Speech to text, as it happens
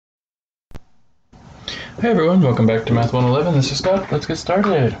Hey everyone, welcome back to Math 111. This is Scott. Let's get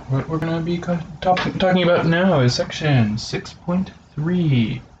started. What we're going to be talking about now is section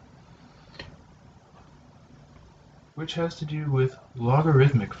 6.3, which has to do with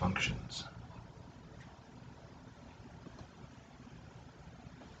logarithmic functions.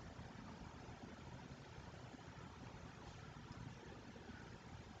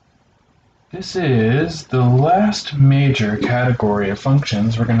 This is the last major category of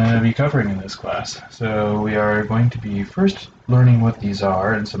functions we're going to be covering in this class. So we are going to be first learning what these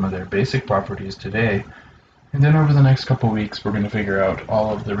are and some of their basic properties today. And then over the next couple weeks, we're going to figure out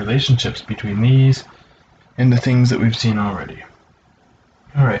all of the relationships between these and the things that we've seen already.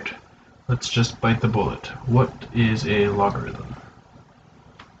 All right, let's just bite the bullet. What is a logarithm?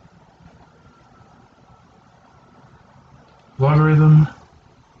 Logarithm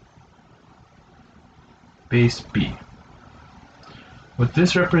base b. What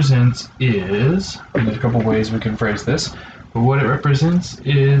this represents is, and there's a couple ways we can phrase this, but what it represents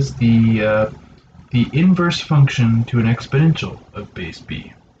is the inverse function to an exponential of base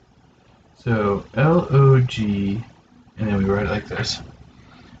b. So log, and then we write it like this,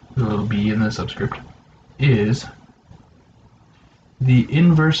 with a little b in the subscript, is the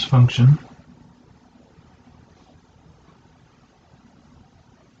inverse function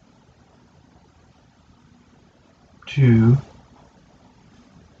to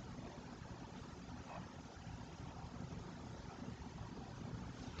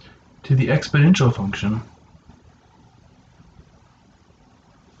the exponential function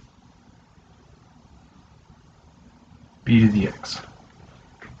b to the x.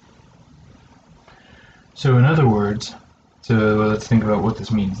 So in other words, let's think about what this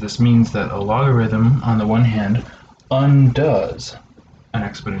means. This means that a logarithm, on the one hand, undoes an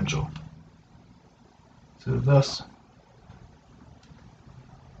exponential. So thus,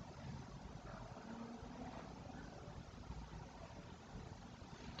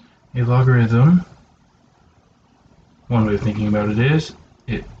 a logarithm, one way of thinking about it is,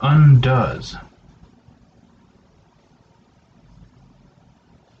 it undoes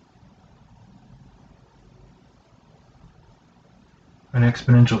an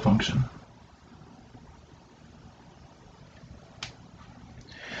exponential function.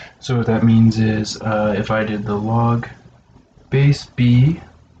 So what that means is, if I did the log base b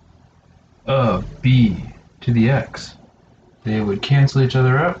of b to the x, they would cancel each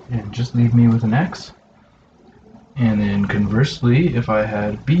other out and just leave me with an x. And then conversely, if I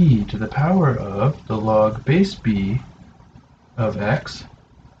had b to the power of the log base b of x,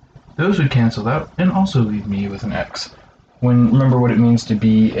 those would cancel out and also leave me with an x. Remember what it means to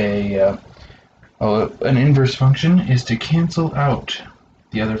be an inverse function is to cancel out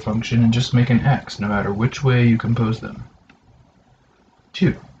the other function and just make an x, no matter which way you compose them.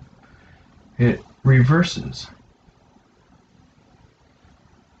 2. It reverses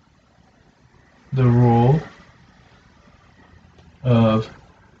the role of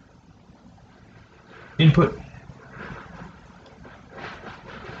input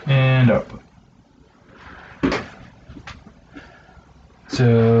and output.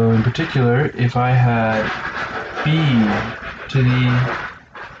 So in particular, if I had b to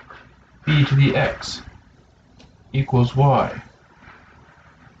the x equals y,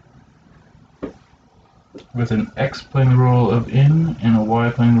 with an x playing the role of in and a y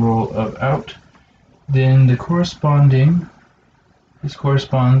playing the role of out, then this corresponds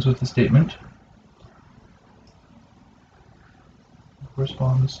with the statement,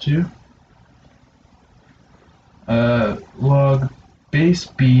 corresponds to log base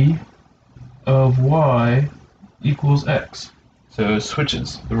b of y equals x. So it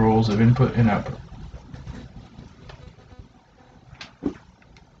switches the roles of input and output.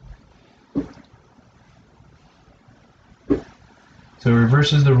 So it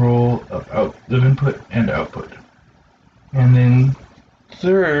reverses the role of input and output. And then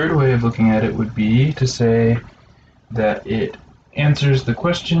third way of looking at it would be to say that it answers the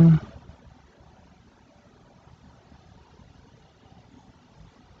question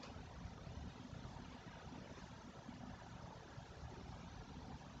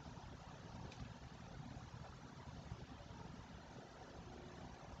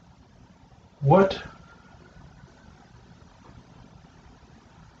what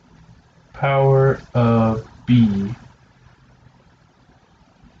power of b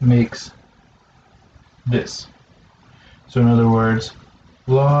makes this. So in other words,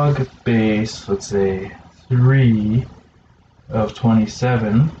 log base, let's say 3 of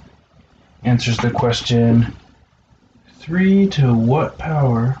 27 answers the question 3 to what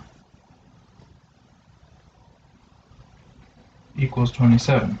power equals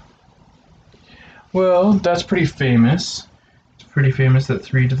 27. Well, that's pretty famous. It's pretty famous that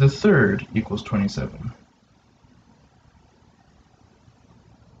 3 to the third equals 27.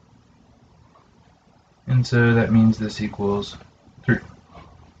 And so that means this equals 3.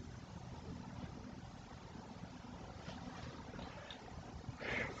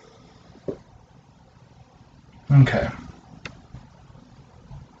 Okay.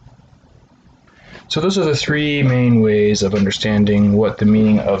 So those are the three main ways of understanding what the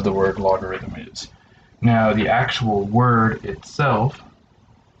meaning of the word logarithm is. Now, the actual word itself,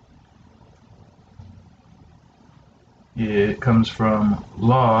 it comes from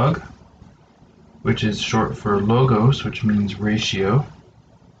log, which is short for logos, which means ratio,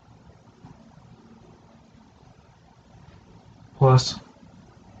 plus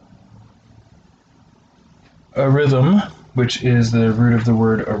arithm, which is the root of the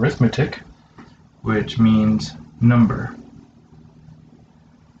word arithmetic, which means number.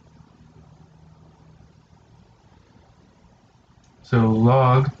 So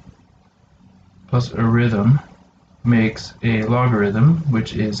log plus arithm makes a logarithm,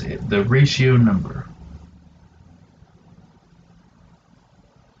 which is the ratio number.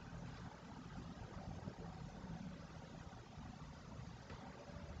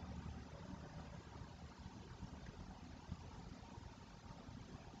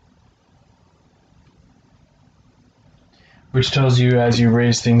 Which tells you, as you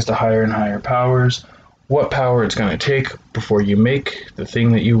raise things to higher and higher powers, what power it's going to take before you make the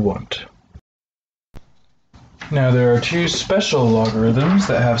thing that you want. Now, there are two special logarithms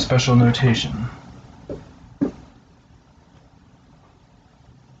that have special notation.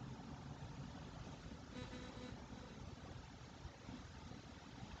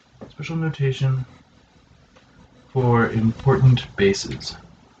 Special notation for important bases.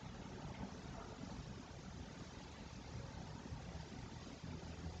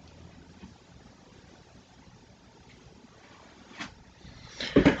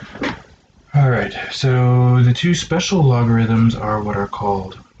 Alright, so the two special logarithms are what are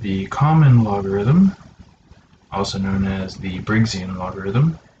called the common logarithm, also known as the Briggsian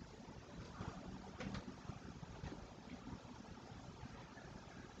logarithm,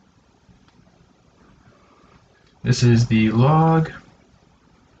 this is the log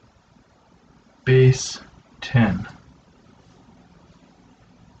base 10.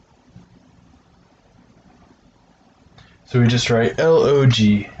 So we just write log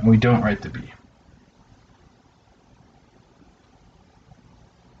and we don't write the b.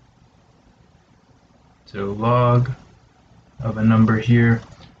 So log of a number here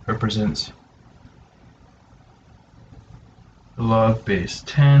represents the log base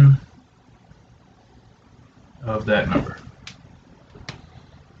 10 of that number.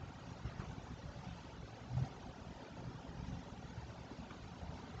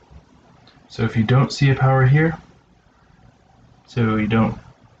 So if you don't see a power here, so we don't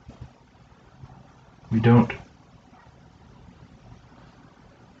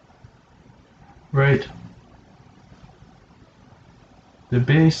write the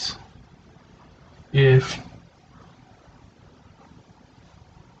base if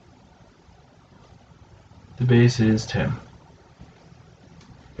the base is 10.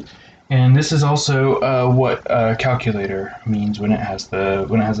 And this is also what a calculator means when it has a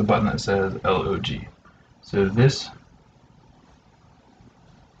button that says log. So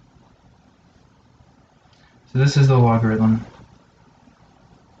this is the logarithm.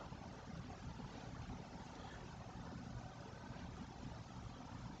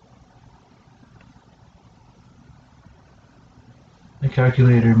 The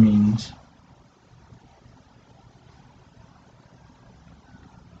calculator means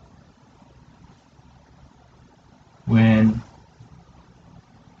when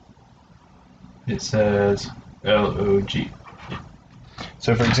it says log.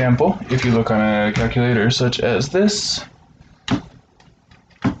 So for example, if you look on a calculator such as this,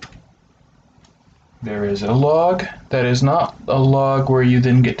 there is a log that is not a log where you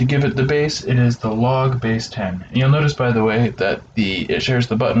then get to give it the base, it is the log base 10. And you'll notice, by the way, that it shares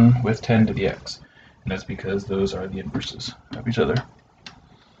the button with 10 to the x. And that's because those are the inverses of each other.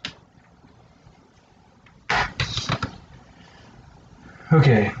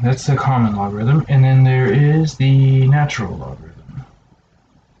 Okay, that's the common logarithm, and then there is the natural logarithm.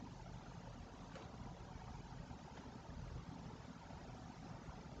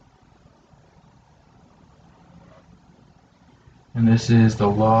 And this is the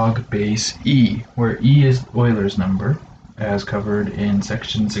log base e, where e is Euler's number, as covered in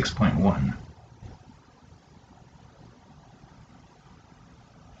section 6.1.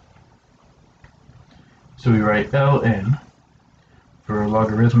 So we write ln for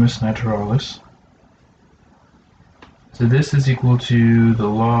logarithmus naturalis So this is equal to the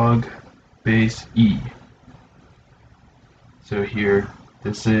log base e. So here,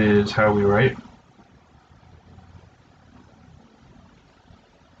 this is how we write.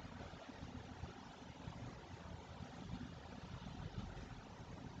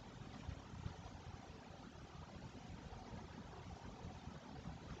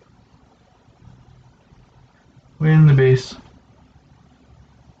 When the base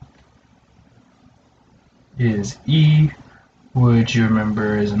is e, which you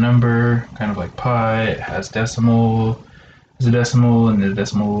remember is a number, kind of like pi. It has decimal, is a decimal, and the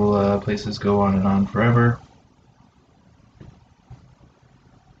decimal places go on and on forever.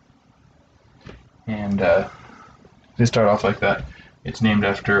 And they start off like that. It's named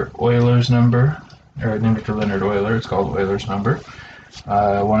after Euler's number, or named after Leonhard Euler. It's called Euler's number.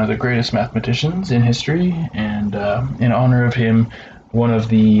 One of the greatest mathematicians in history, and in honor of him, one of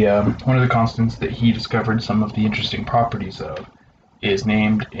the constants that he discovered some of the interesting properties of is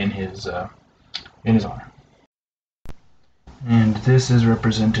named in his honor. And this is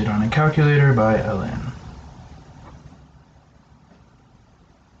represented on a calculator by ln.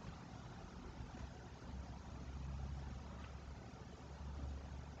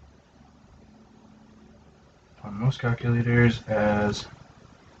 On most calculators as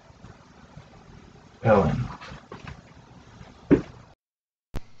ln.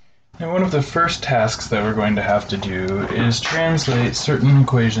 And one of the first tasks that we're going to have to do is translate certain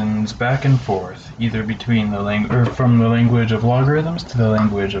equations back and forth, either between from the language of logarithms to the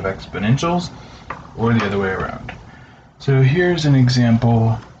language of exponentials, or the other way around. So here's an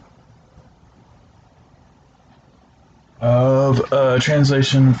example of a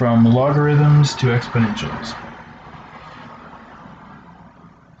translation from logarithms to exponentials.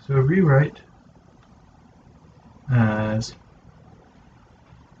 So rewrite as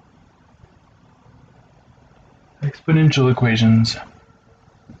exponential equations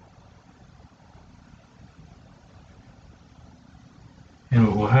and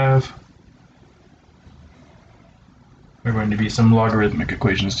what we'll have are going to be some logarithmic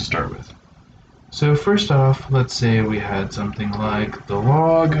equations to start with. So first off, let's say we had something like the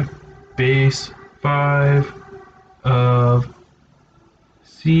log base 5 of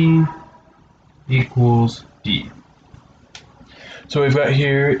c equals d. So what we've got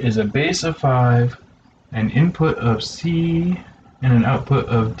here is a base of 5, an input of c, and an output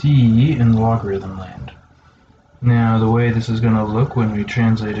of d in logarithm land. Now the way this is going to look when we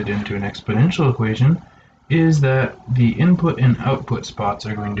translate it into an exponential equation is that the input and output spots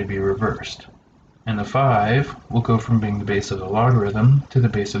are going to be reversed. And the 5 will go from being the base of the logarithm to the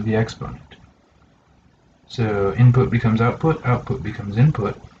base of the exponent. So input becomes output, output becomes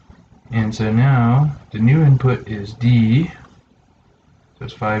input. And so now the new input is d, so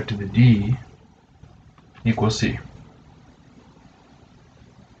it's 5 to the d, equals c.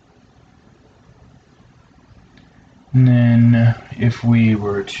 And then if we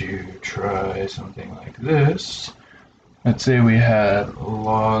were to try something like this, let's say we had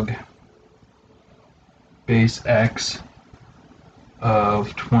log base x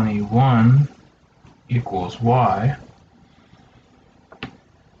of 21 equals y.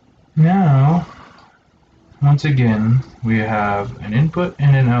 Now, once again, we have an input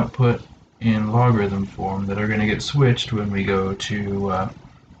and an output in logarithm form that are going to get switched when we go to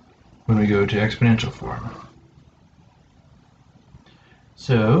exponential form.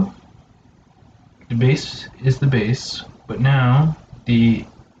 So the base is the base, but now the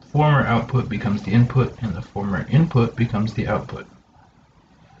former output becomes the input and the former input becomes the output.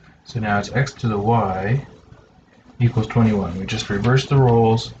 So now it's x to the y equals 21. We just reversed the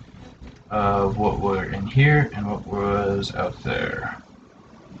roles of what were in here and what was out there.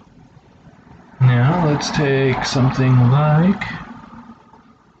 Now let's take something like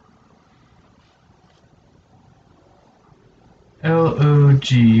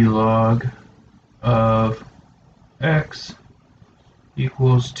log of x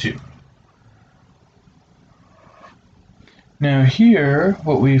equals 2. Now here,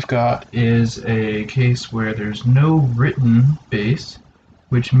 what we've got is a case where there's no written base,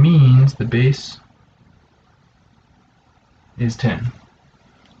 which means the base is 10.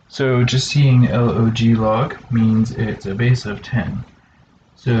 So just seeing log means it's a base of 10.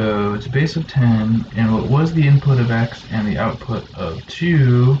 So it's a base of 10, and what was the input of x and the output of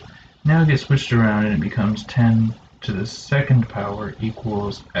 2 now gets switched around and it becomes 10 to the second power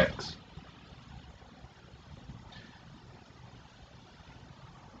equals x.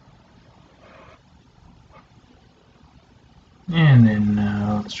 And then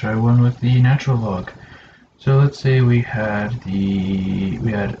let's try one with the natural log. So let's say we had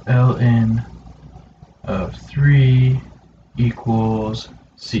ln of 3 equals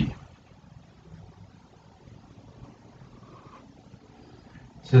c.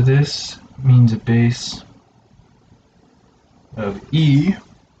 So this means a base of e,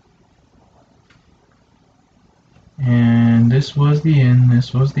 and this was the in,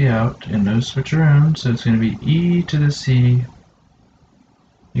 this was the out, and those switch around, so it's going to be e to the c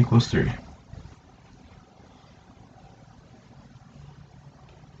equals 3.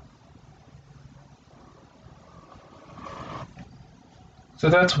 So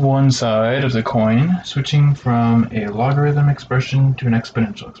that's one side of the coin, switching from a logarithm expression to an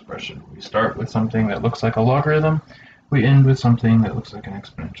exponential expression. We start with something that looks like a logarithm, we end with something that looks like an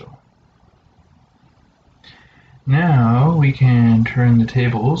exponential. Now we can turn the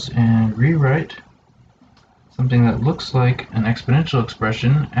tables and rewrite something that looks like an exponential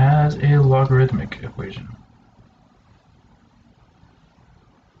expression as a logarithmic equation.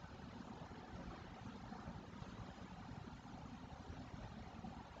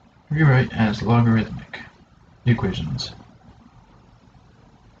 Rewrite as logarithmic equations.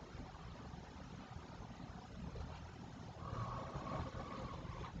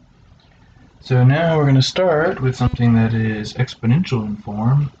 So now we're going to start with something that is exponential in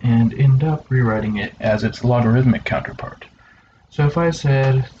form and end up rewriting it as its logarithmic counterpart. So if I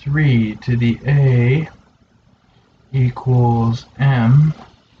said 3 to the a equals m,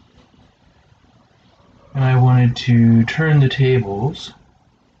 and I wanted to turn the tables,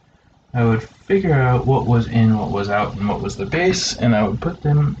 I would figure out what was in, what was out, and what was the base, and I would put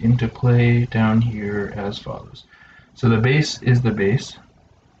them into play down here as follows. So the base is the base.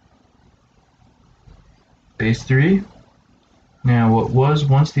 Base 3. Now what was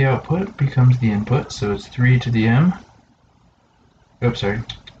once the output becomes the input, so it's 3 to the m. Oops, sorry.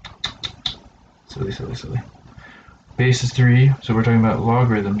 Silly. Base is 3, so we're talking about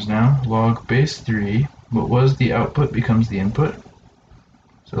logarithms now. Log base 3, what was the output becomes the input.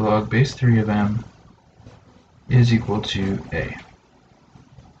 So log base 3 of m is equal to a.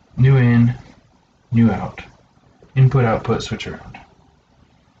 New in, new out. Input, output, switch around.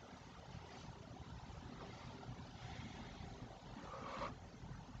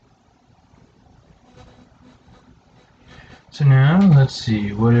 So now, let's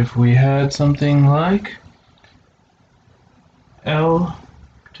see, what if we had something like L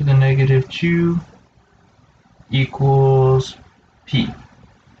to the negative 2 equals P.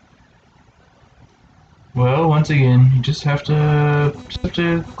 Well, once again, you just have to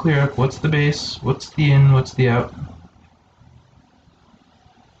clear up what's the base, what's the in, what's the out.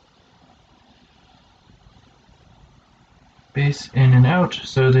 Base in and out,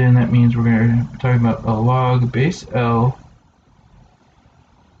 so then that means we're going to be talking about a log base L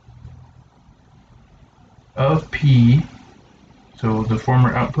of P, so the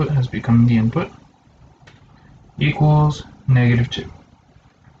former output has become the input, equals negative 2.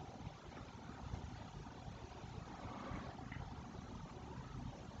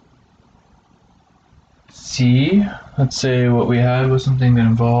 C, let's say what we had was something that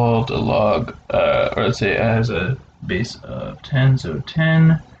involved a log, or let's say it has a base of 10, so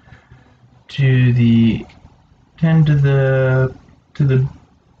 10 to the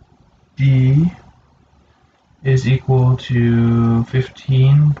d is equal to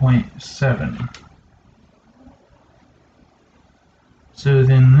 15.7. So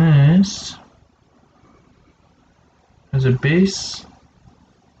then this has a base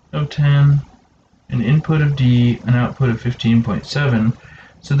of 10, an input of d, an output of 15.7.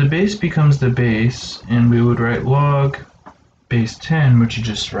 So the base becomes the base, and we would write log base 10, which you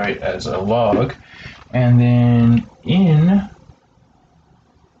just write as a log, and then in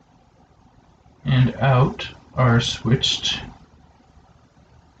and out are switched.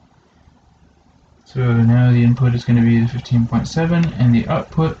 So now the input is going to be the 15.7 and the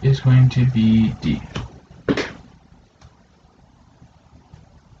output is going to be D.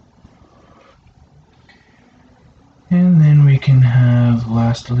 And then we can have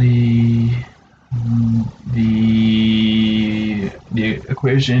lastly the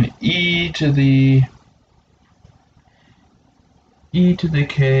equation e to the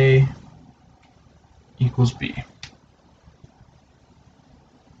k equals b.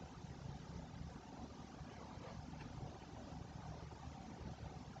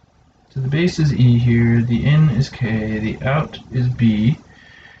 So the base is e here, the in is k, the out is b,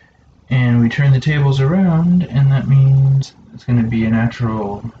 and we turn the tables around, and that means it's going to be a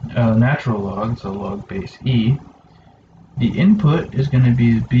natural log, so log base e. The input is going to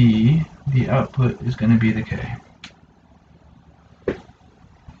be the b, the output is going to be the k.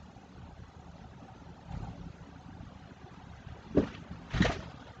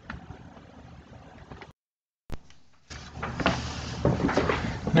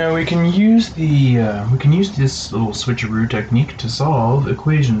 Now we can use this little switcheroo technique to solve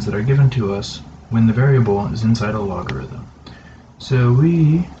equations that are given to us when the variable is inside a logarithm. So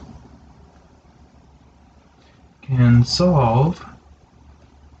we can solve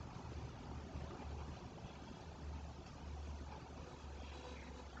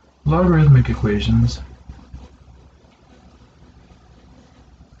logarithmic equations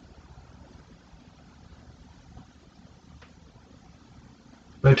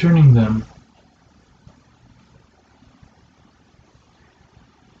by turning them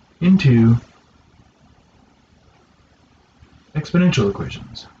into exponential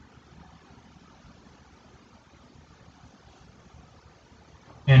equations.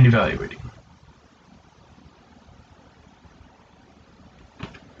 And evaluating.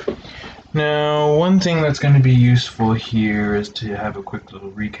 Now, one thing that's going to be useful here is to have a quick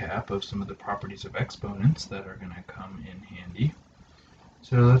little recap of some of the properties of exponents that are going to come in handy.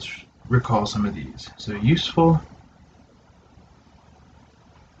 So let's recall some of these. So useful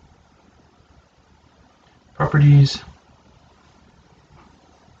properties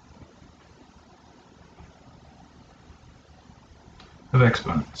of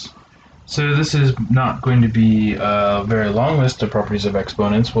exponents. So this is not going to be a very long list of properties of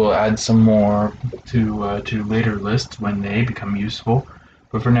exponents. We'll add some more to later lists when they become useful.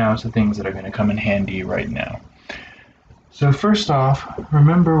 But for now, it's the things that are going to come in handy right now. So first off,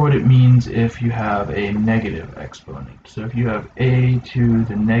 remember what it means if you have a negative exponent. So if you have a to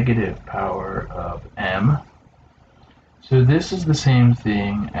the negative power of m, so this is the same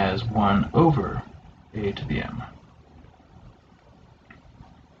thing as 1 over a to the m.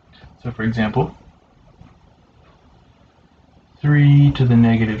 So for example, 3 to the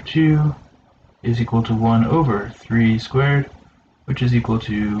negative 2 is equal to 1 over 3 squared, which is equal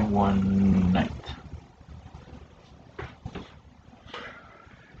to 1/9.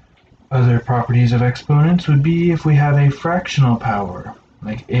 Other properties of exponents would be if we have a fractional power,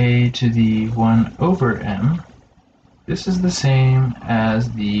 like a to the 1 over m, this is the same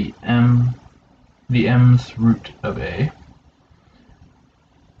as the mth root of a.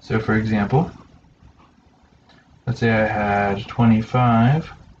 So for example, let's say I had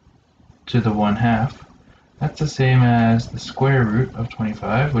 25 to the 1/2. That's the same as the square root of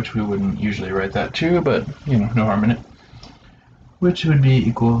 25, which we wouldn't usually write that to, but no harm in it, which would be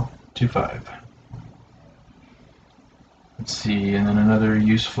equal to 5. Let's see, and then another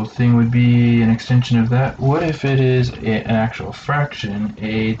useful thing would be an extension of that. What if it is an actual fraction,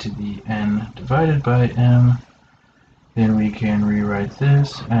 a to the n divided by m? Then we can rewrite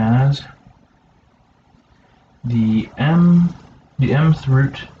this as the mth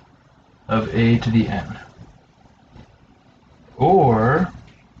root of a to the n. Or,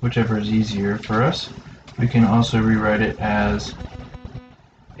 whichever is easier for us, we can also rewrite it as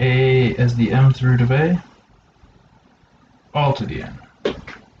a as the mth root of a, all to the n.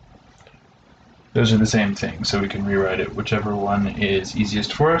 Those are the same thing, so we can rewrite it whichever one is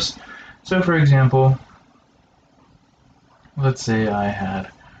easiest for us. So for example, let's say I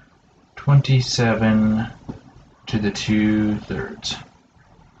had 27 to the 2/3.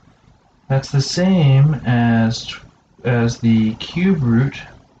 That's the same as the cube root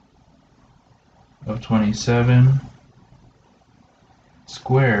of 27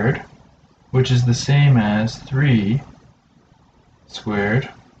 squared, which is the same as 3 squared,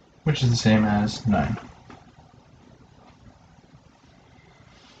 which is the same as 9.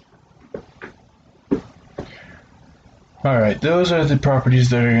 Alright, those are the properties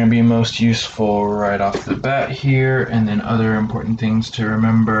that are going to be most useful right off the bat here, and then other important things to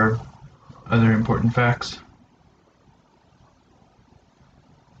remember, other important facts.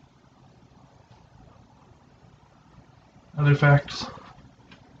 Other facts.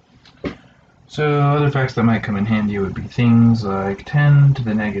 So other facts that might come in handy would be things like 10 to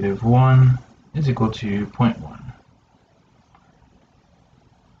the negative 1 is equal to 0.1.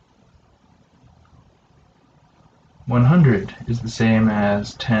 100 is the same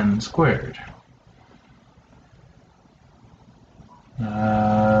as 10 squared.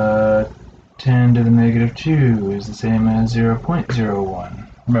 10 to the negative 2 is the same as 0.01.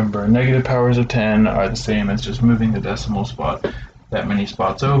 Remember, negative powers of 10 are the same as just moving the decimal spot that many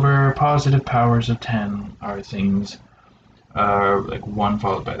spots over. Positive powers of 10 are things like 1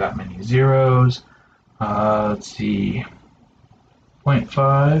 followed by that many zeros. Let's see,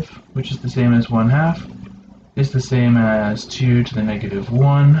 0.5, which is the same as 1/2, is the same as 2 to the negative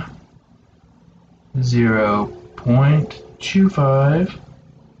 1. 0.25,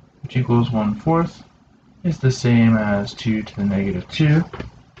 which equals 1/4, is the same as 2 to the negative 2,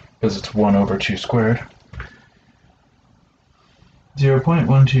 because it's 1 over 2 squared.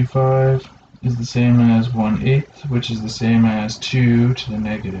 0.125 is the same as 1/8, which is the same as 2 to the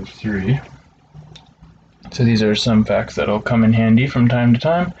negative 3. So these are some facts that'll come in handy from time to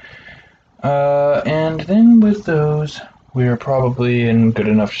time. And then with those, we're probably in good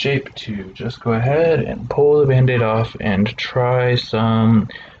enough shape to just go ahead and pull the band-aid off and try some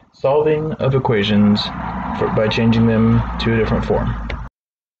solving of equations by changing them to a different form.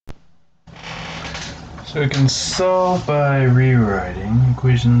 So we can solve by rewriting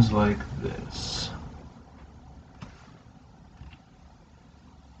equations like this.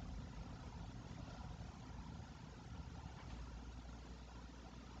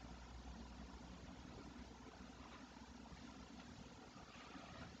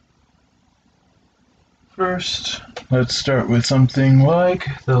 First, let's start with something like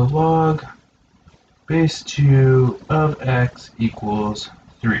the log base 2 of x equals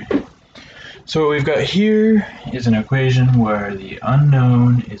 3. So what we've got here is an equation where the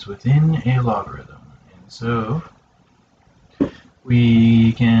unknown is within a logarithm. And so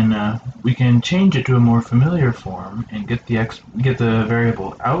we can change it to a more familiar form and get the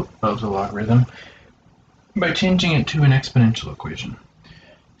variable out of the logarithm by changing it to an exponential equation.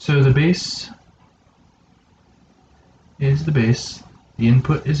 So the base is the base, the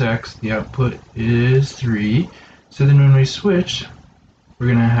input is x, the output is 3. So then when we switch, we're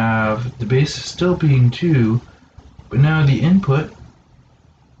going to have the base still being 2, but now the input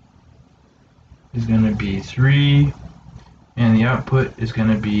is going to be 3, and the output is going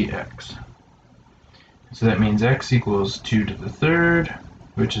to be x. So that means x equals 2 to the third,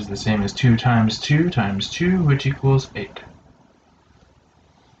 which is the same as 2 times 2 times 2, which equals 8.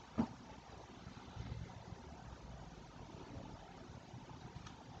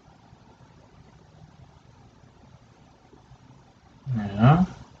 Now,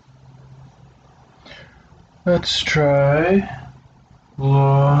 let's try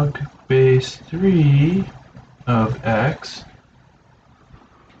log base 3 of x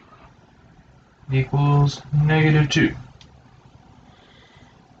equals negative 2.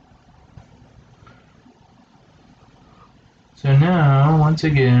 So now, once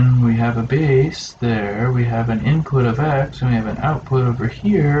again, we have a base there, we have an input of x, and we have an output over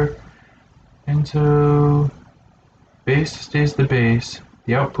here, and so base stays the base,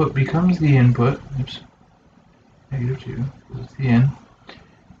 the output becomes the input, negative 2, that's the in,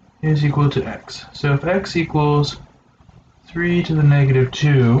 is equal to x. So if x equals 3 to the negative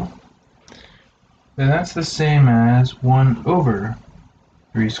 2, then that's the same as 1 over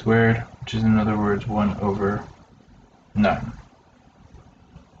 3 squared, which is in other words 1 over 9.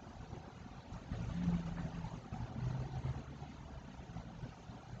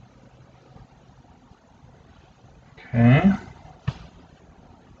 Okay.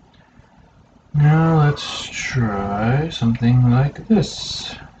 Now let's try something like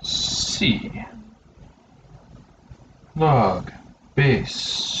this. C log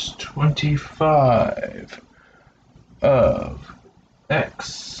base 25 of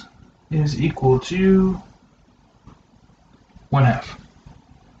x is equal to 1/2.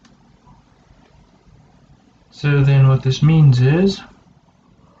 So then what this means is,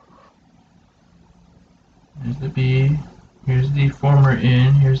 here's the b, here's the former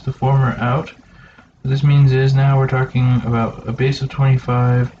in, here's the former out. What this means is now we're talking about a base of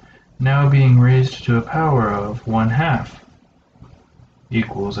 25 now being raised to a power of 1/2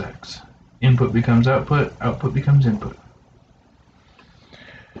 equals x. Input becomes output, output becomes input.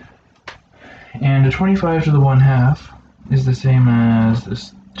 And a 25 to the 1/2 is the same as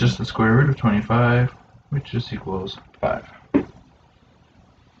this, just the square root of 25, which just equals 5.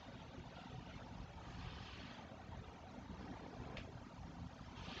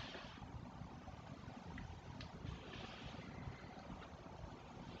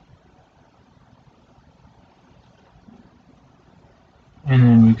 And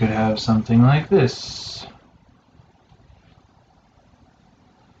then we could have something like this.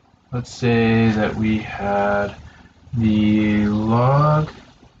 Let's say that we had the log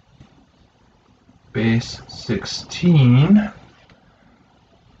base 16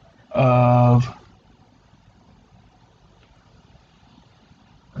 of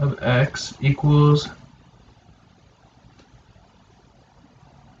x equals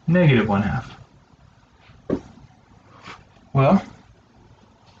negative 1/2. Well,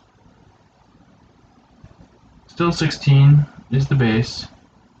 still 16 is the base,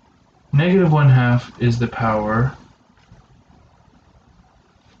 negative 1/2 is the power,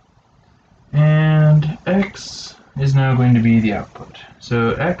 and x is now going to be the output.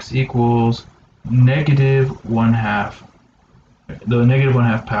 So x equals negative 1/2, the negative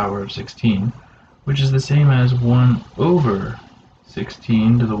 1/2 power of 16, which is the same as 1 over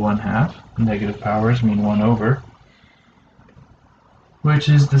 16 to the 1/2. Negative powers mean 1 over, which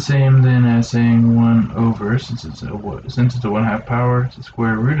is the same then as saying 1 over, since it's a 1/2 power, it's the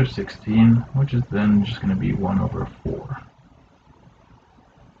square root of 16, which is then just going to be 1 over 4.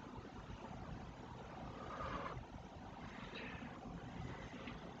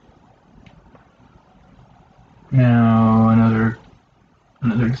 Now another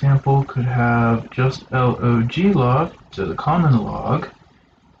example could have just log log, so the common log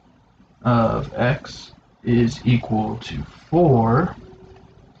of x is equal to 4.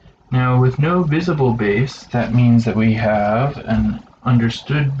 Now with no visible base, that means that we have an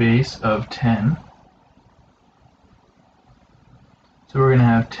understood base of 10. So we're going to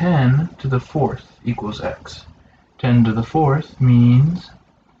have 10 to the 4th equals x. 10 to the 4th means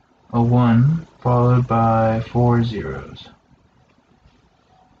a 1 followed by 4 zeros.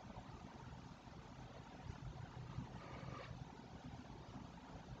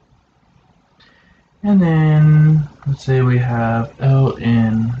 And then let's say we have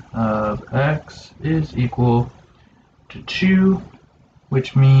ln of x is equal to 2,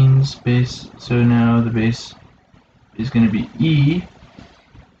 which means base, so now the base is going to be e.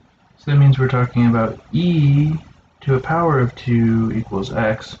 So that means we're talking about e to a power of 2 equals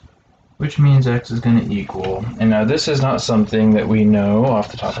x, which means x is going to equal, and now this is not something that we know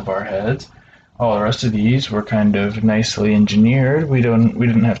off the top of our heads. All the rest of these were kind of nicely engineered. We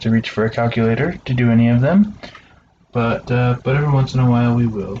didn't have to reach for a calculator to do any of them, but every once in a while we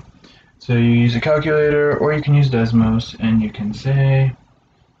will. So you use a calculator, or you can use Desmos, and you can say,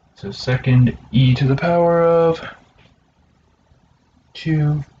 so second e to the power of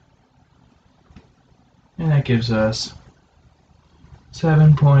 2, and that gives us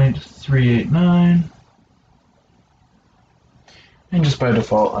 7.389. And just by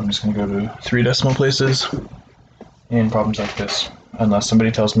default, I'm just going to go to 3 decimal places in problems like this, unless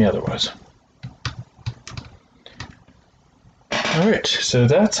somebody tells me otherwise. Alright, so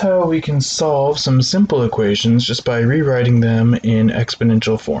that's how we can solve some simple equations just by rewriting them in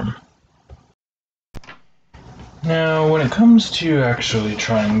exponential form. Now, when it comes to actually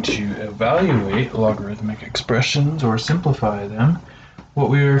trying to evaluate logarithmic expressions or simplify them, what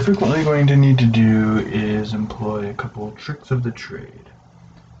we are frequently going to need to do is employ a couple tricks of the trade.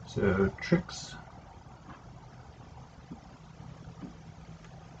 So, tricks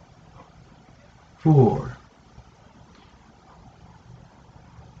for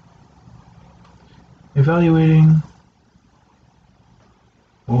evaluating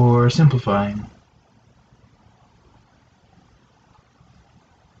or simplifying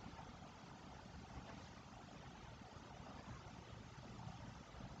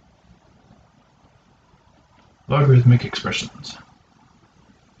logarithmic expressions.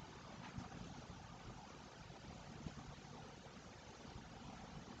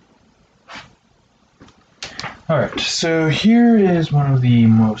 Alright, so here is one of the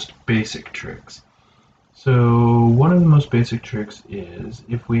most basic tricks. So one of the most basic tricks is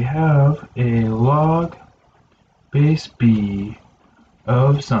if we have a log base b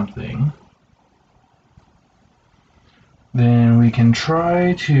of something, then we can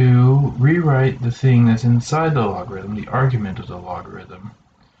try to rewrite the thing that's inside the logarithm, the argument of the logarithm,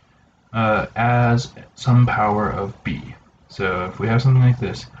 as some power of b. So if we have something like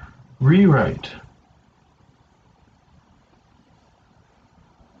this, rewrite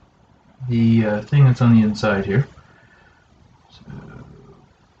the thing that's on the inside here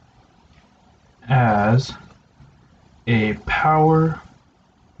as a power,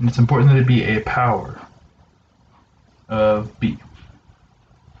 and it's important that it be a power of b.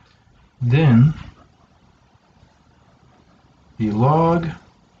 Then the log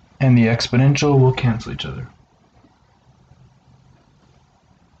and the exponential will cancel each other.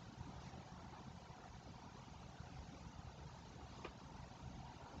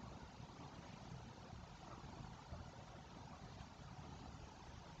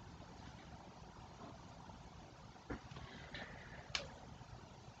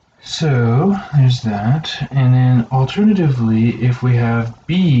 So there's that, and then alternatively, if we have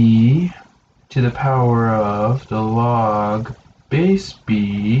b to the power of the log base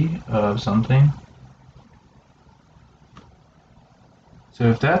b of something, so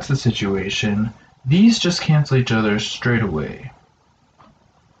if that's the situation, these just cancel each other straight away.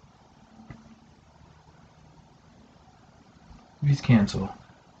 These cancel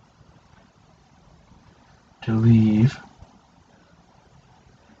to leave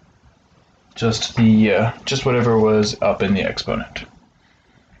just whatever was up in the exponent.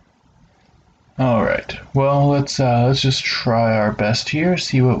 All right. Well, let's just try our best here,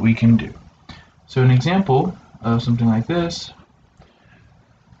 see what we can do. So an example of something like this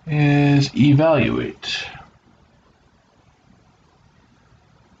is evaluate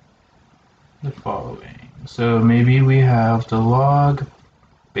the following. So maybe we have the log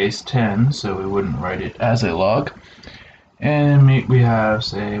base 10, so we wouldn't write it as a log. And we have,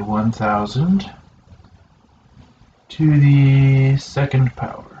 say, 1000 to the second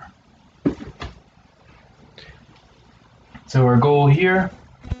power. So our goal here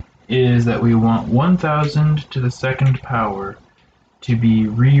is that we want 1000 to the second power to be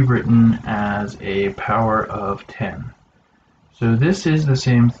rewritten as a power of 10. So this is the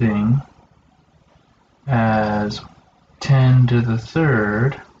same thing as 10 to the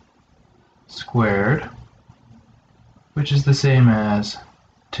third squared, which is the same as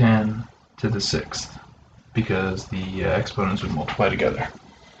 10 to the sixth, because the exponents would multiply together.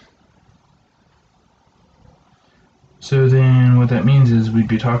 So then what that means is we'd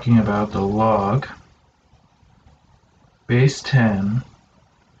be talking about the log base 10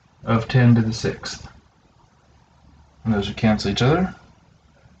 of 10 to the sixth. And those would cancel each other,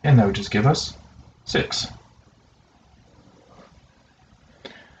 and that would just give us 6.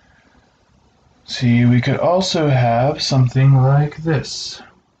 See, we could also have something like this.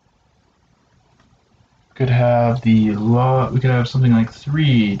 We could have something like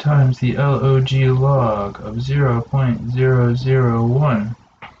 3 times the log log of 0.001.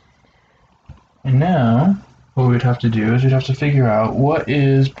 And now, what we'd have to do is we'd have to figure out what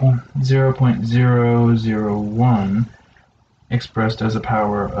is 0.001 expressed as a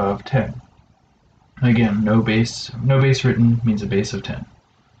power of 10. Again, no base written means a base of 10.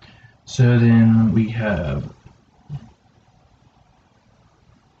 So then we have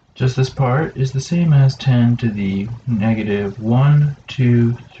just this part is the same as 10 to the negative 1,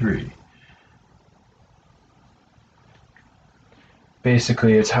 2, 3.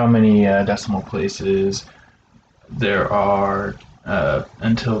 Basically, it's how many decimal places there are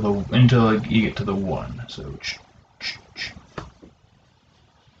until you get to the 1. So,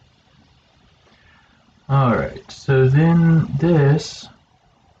 all right. So then this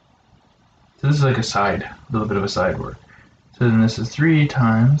is like a little bit of a side work. So then this is 3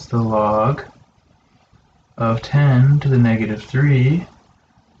 times the log of 10 to the negative 3,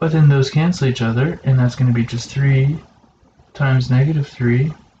 but then those cancel each other, and that's going to be just 3 times negative 3,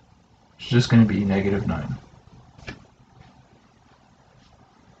 which is just going to be negative 9.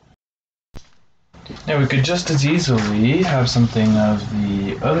 Now we could just as easily have something of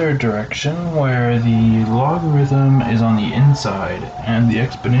the other direction where the logarithm is on the inside and the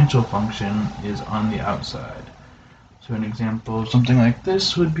exponential function is on the outside. So an example of something like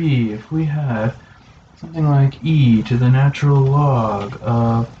this would be if we had something like e to the natural log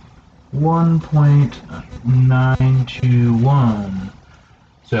of 1.921.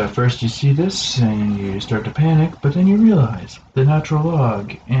 So first you see this and you start to panic, but then you realize the natural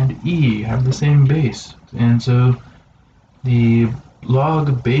log and e have the same base. And so the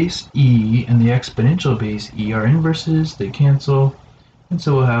log base e and the exponential base e are inverses, they cancel, and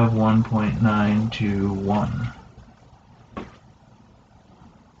so we'll have 1.921.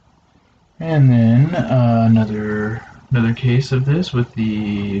 And then another case of this with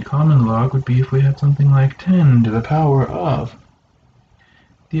the common log would be if we had something like 10 to the power of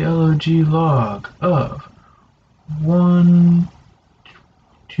the log log of 1,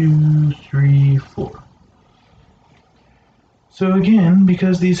 2, 3, 4. So again,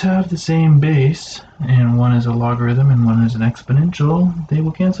 because these have the same base, and one is a logarithm and one is an exponential, they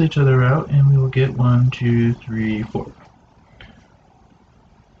will cancel each other out and we will get 1, 2, 3, 4.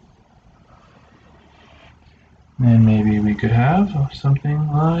 And maybe we could have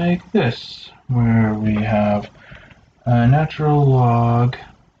something like this, where we have a natural log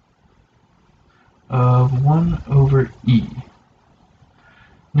of 1 over e.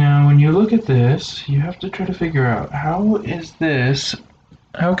 Now, when you look at this, you have to try to figure out how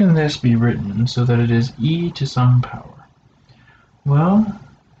can this be written so that it is e to some power? Well,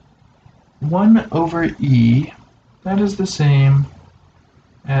 1 over e, that is the same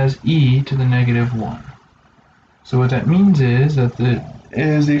as e to the negative 1. So what that means is that the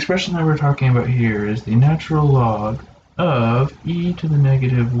expression that we're talking about here is the natural log of e to the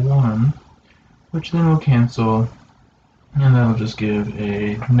negative 1, which then will cancel, and that'll just give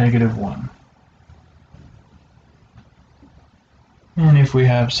a negative 1. And if we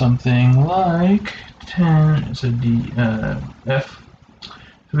have something like 10, if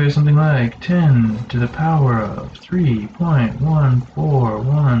we have something like 10 to the power of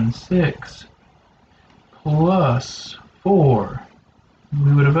 3.1416 plus 4,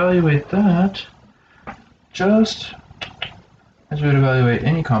 we would evaluate that just as we would evaluate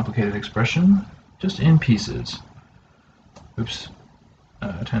any complicated expression, just in pieces. Oops.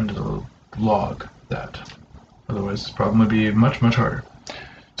 tend to log that. Otherwise, this problem would be much, much harder.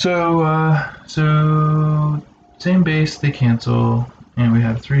 So same base, they cancel, and we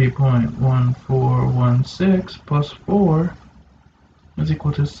have 3.1416 plus 4 is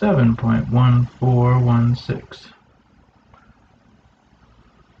equal to 7.1416.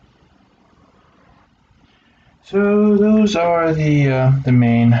 So those are the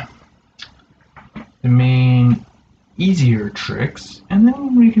main easier tricks, and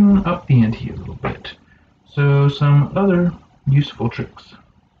then we can up the ante a little bit. So some other useful tricks.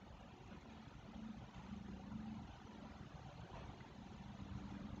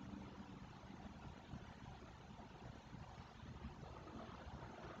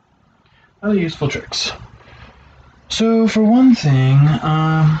 Other useful tricks. So for one thing,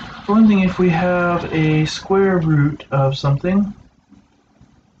 if we have a square root of something,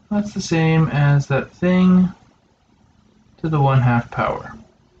 that's the same as that thing to the 1/2 power.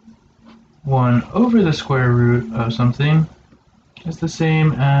 1 over the square root of something is the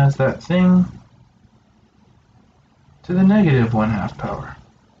same as that thing to the negative 1/2 power.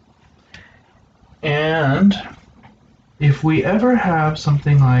 And if we ever have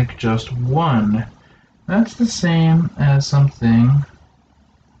something like just 1, that's the same as something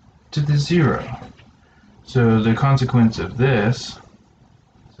to the 0. So the consequence of this,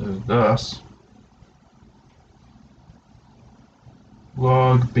 so thus,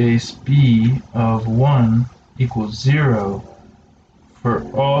 log base b of 1 equals 0 for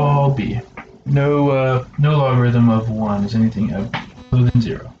all b. No logarithm of 1 is anything other than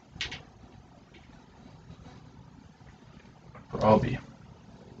 0 for all b.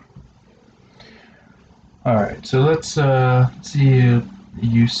 Alright, so let's see the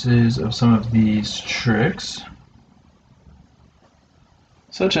uses of some of these tricks,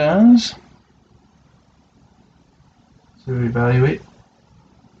 such as, so evaluate.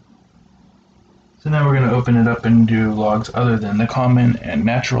 So now we're going to open it up and do logs other than the common and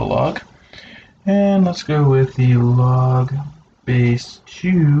natural log. And let's go with the log base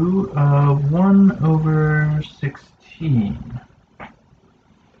 2 of 1 over 16.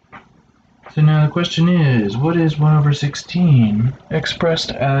 So now the question is, what is 1 over 16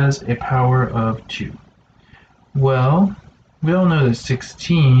 expressed as a power of 2? Well, we all know that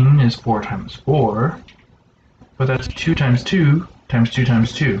 16 is 4 times 4, but that's 2 times 2 times 2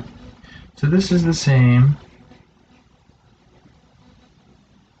 times 2. So this is the same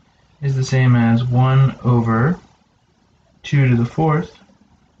as 1 over 2 to the 4th,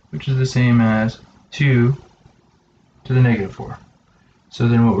 which is the same as 2 to the negative 4. So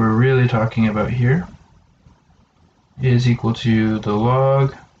then what we're really talking about here is equal to the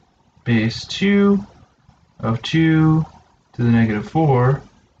log base 2 of 2 to the negative 4,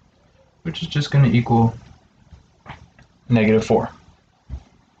 which is just going to equal negative 4.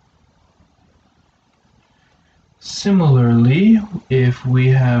 Similarly, if we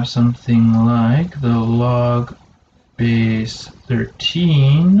have something like the log base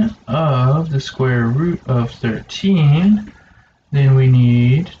 13 of the square root of 13, then we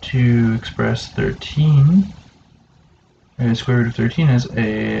need to express 13, the square root of 13 as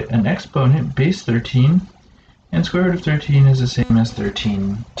an exponent, base 13, and square root of 13 is the same as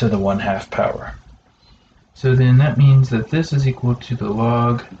 13 to the 1/2 power. So then that means that this is equal to the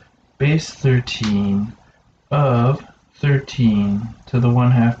log base 13 of 13 to the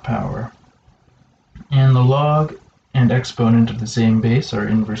 1/2 power. And the log and exponent of the same base are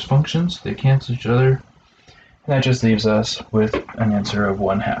inverse functions. They cancel each other. And that just leaves us with an answer of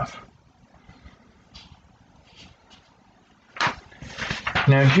 1/2.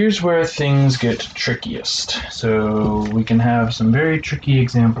 Now here's where things get trickiest. So we can have some very tricky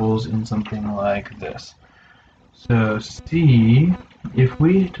examples in something like this. So see, if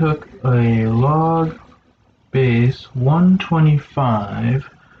we took a log base 125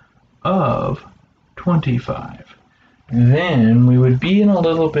 of 25, then we would be in a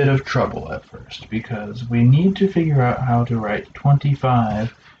little bit of trouble at first, because we need to figure out how to write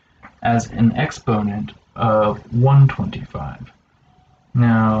 25 as an exponent of 125.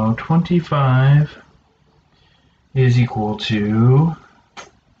 Now 25 is equal to,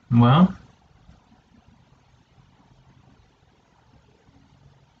 well,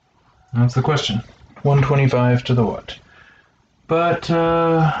 that's the question. 125 to the what? But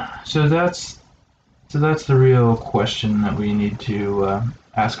so that's the real question that we need to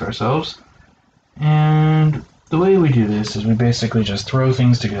ask ourselves. And the way we do this is we basically just throw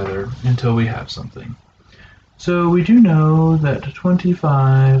things together until we have something. So we do know that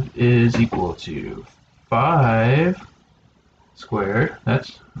 25 is equal to 5 squared.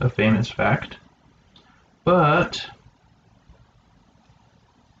 That's a famous fact. But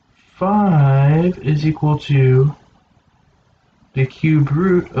 5 is equal to the cube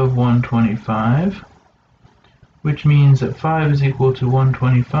root of 125, which means that 5 is equal to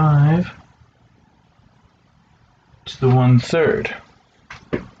 125 to the 1/3.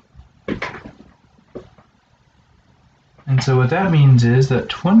 And so what that means is that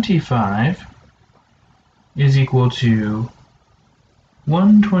 25 is equal to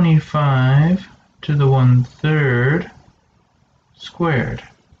 125 to the 1/3 squared,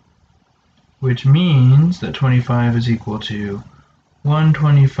 which means that 25 is equal to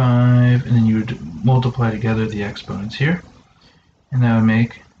 125, and then you would multiply together the exponents here, and that would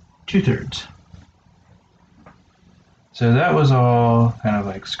make 2/3. So that was all kind of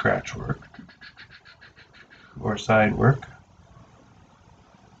like scratch work or side work.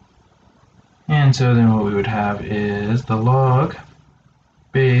 And so then what we would have is the log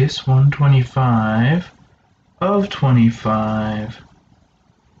base 125 of 25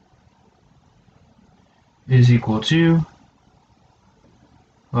 is equal to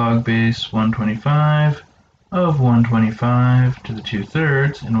log base 125 of 125 to the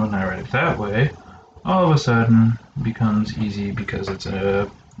 2/3, and when I write it that way, all of a sudden it becomes easy because it's a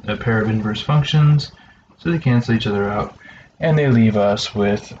pair of inverse functions, so they cancel each other out, and they leave us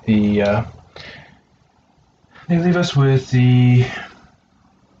with the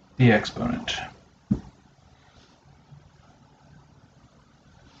exponent.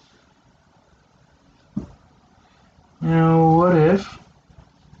 Now, what if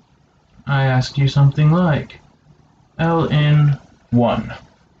I asked you something like ln 1?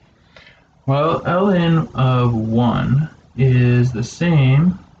 Well, ln of 1 is the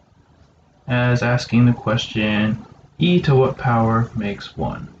same as asking the question e to what power makes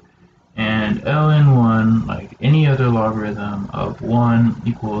 1. And ln 1, like any other logarithm of 1,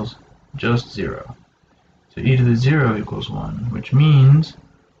 equals just 0. So e to the 0 equals 1, which means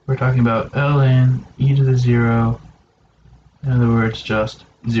we're talking about ln e to the 0, in other words, just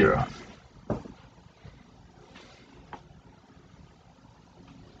 0.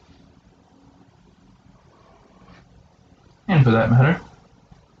 And for that matter,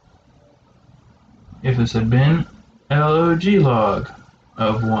 if this had been log log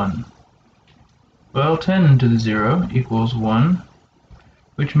of 1, well, 10 to the 0 equals 1,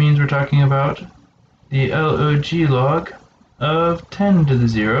 which means we're talking about the log log of 10 to the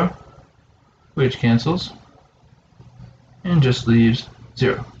 0, which cancels and just leaves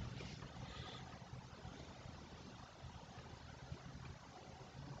 0.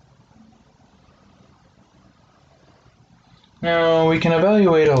 Now, we can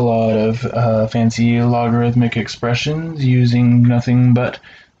evaluate a lot of fancy logarithmic expressions using nothing but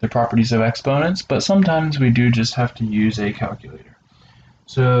the properties of exponents, but sometimes we do just have to use a calculator.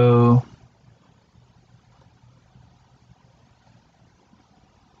 So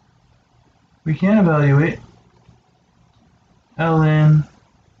we can evaluate ln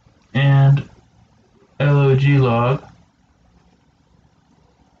and log log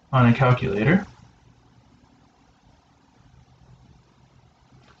on a calculator,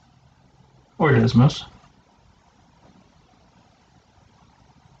 or Desmos.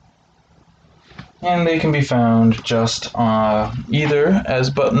 And they can be found just either as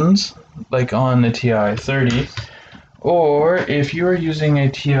buttons, like on the TI-30, or if you are using a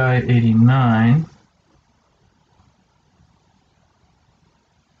TI-89,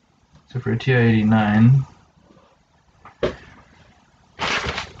 so for a TI-89,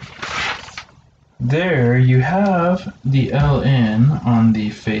 there you have the ln on the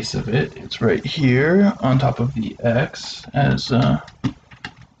face of it. It's right here on top of the x,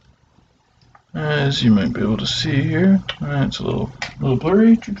 as you might be able to see here. It's a little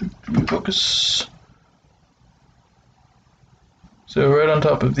blurry. Focus. So right on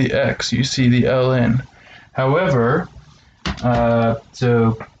top of the x, you see the ln. However,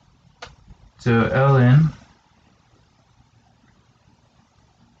 so ln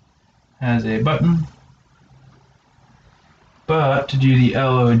has a button, but to do the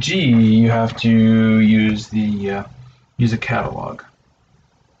log, you have to use a catalog.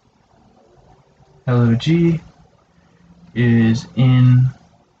 Log is in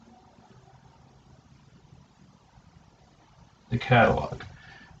the catalog.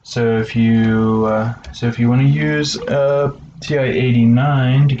 So if you want to use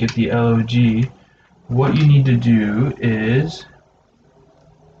TI-89 to get the log, what you need to do is,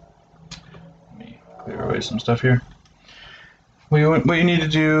 let me clear away some stuff here. What you need to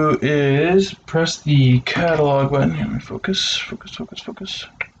do is press the catalog button. Let me focus.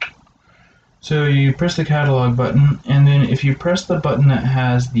 So you press the catalog button, and then if you press the button that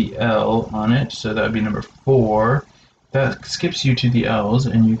has the L on it, so that would be number 4, that skips you to the L's,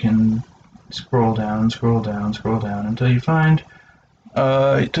 and you can scroll down, scroll down, scroll down until you find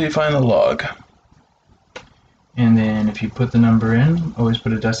the log. And then if you put the number in, always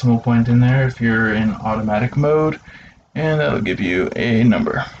put a decimal point in there if you're in automatic mode, and that'll give you a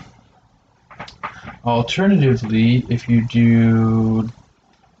number. Alternatively, if you do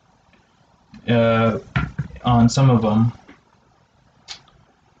on some of them,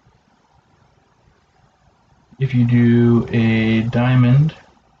 if you do a diamond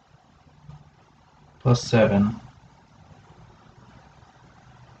plus 7,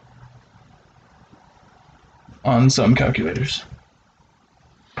 on some calculators.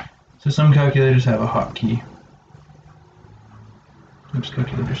 So some calculators have a hotkey. Oops,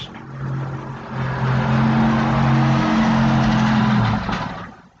 calculators.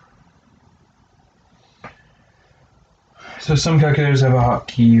 So some calculators have a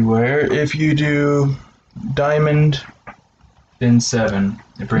hotkey where if you do diamond, then 7,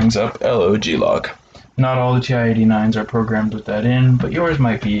 it brings up log. Not all the TI-89s are programmed with that in, but yours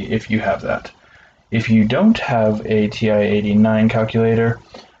might be if you have that. If you don't have a TI-89 calculator,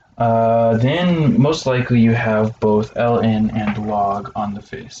 then most likely you have both ln and log on the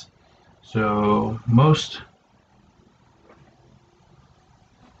face. So most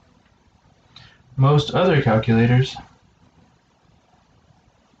other calculators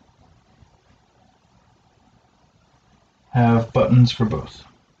have buttons for both.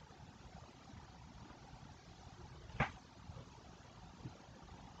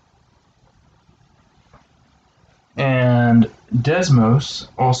 And Desmos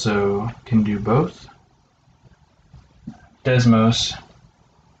also can do both. Desmos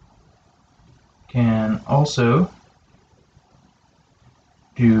can also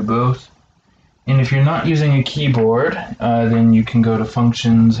do both. And if you're not using a keyboard, then you can go to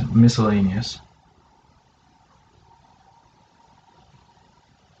Functions Miscellaneous.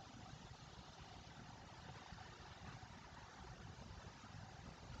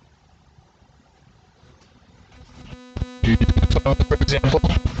 For example,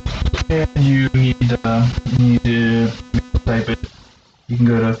 and you need to type it, you can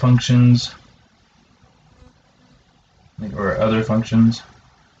go to Functions or Other Functions.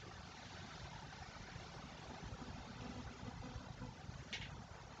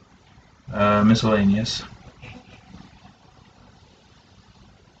 Miscellaneous.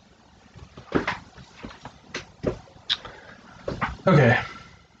 Okay,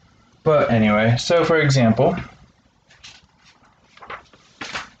 but anyway, so for example,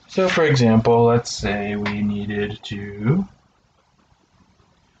 let's say we needed to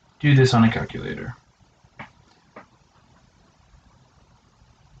do this on a calculator.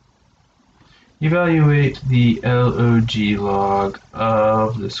 Evaluate the log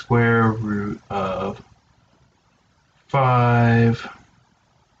of the square root of 5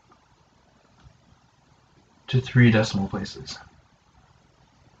 to 3 decimal places.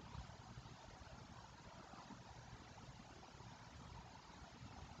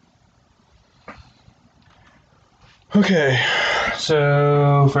 Okay,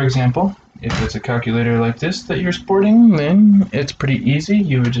 so for example, if it's a calculator like this that you're sporting, then it's pretty easy.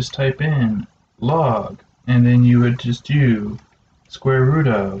 You would just type in log, and then you would just do square root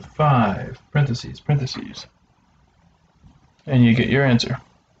of 5, parentheses, parentheses, and you get your answer.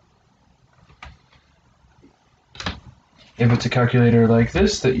 If it's a calculator like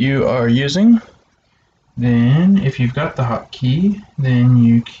this that you are using, then if you've got the hotkey, then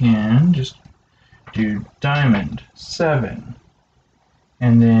you can just do diamond 7,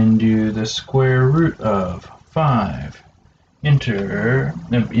 and then do the square root of 5. Enter.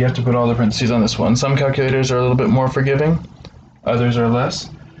 You have to put all the parentheses on this one. Some calculators are a little bit more forgiving, others are less.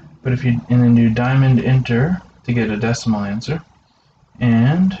 But if you and then do diamond enter to get a decimal answer,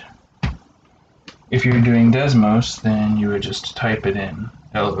 and if you're doing Desmos, then you would just type it in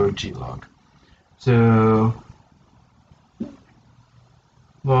log. So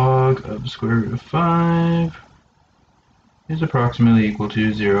log of square root of 5 is approximately equal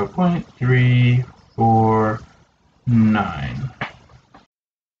to 0.349.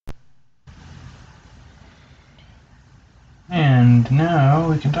 And now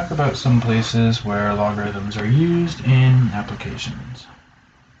we can talk about some places where logarithms are used in applications.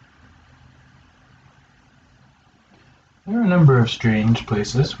 There are a number of strange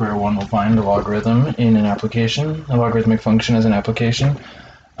places where one will find a logarithm in an application, a logarithmic function as an application.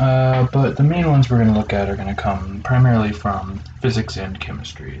 But the main ones we're going to look at are going to come primarily from physics and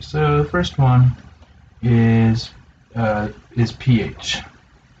chemistry. So the first one is pH.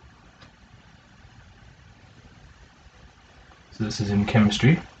 So this is in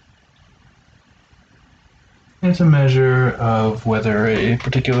chemistry. It's a measure of whether a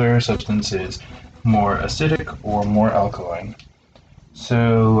particular substance is more acidic or more alkaline.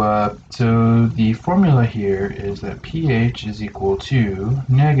 So the formula here is that pH is equal to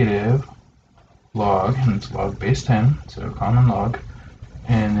negative log, and it's log base 10, so common log,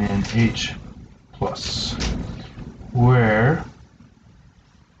 and then H plus, where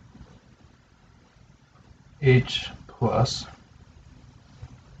H plus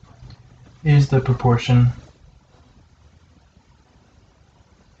is the proportion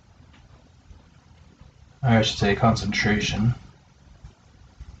I should say concentration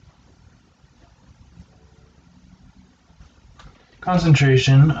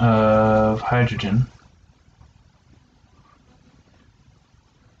of hydrogen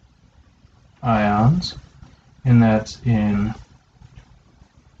ions, and that's in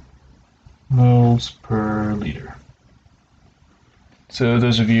moles per liter. So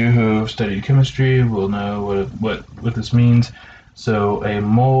those of you who have studied chemistry will know what this means. So a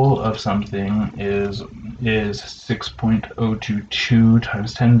mole of something is 6.022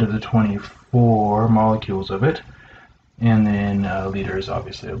 times 10 to the 24 molecules of it, and then a liter is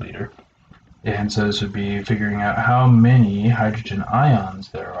obviously a liter. And so this would be figuring out how many hydrogen ions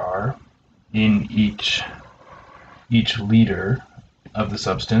there are in each liter of the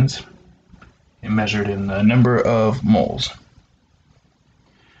substance, measured in the number of moles.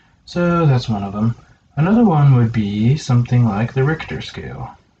 So that's one of them. Another one would be something like the Richter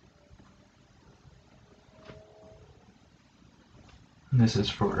scale. And this is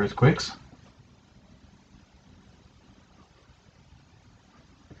for earthquakes.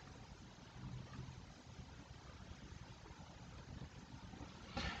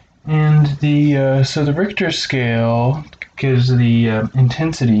 And so the Richter scale gives the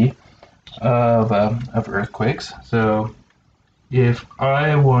intensity of earthquakes. So if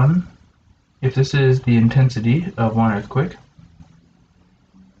this is the intensity of one earthquake,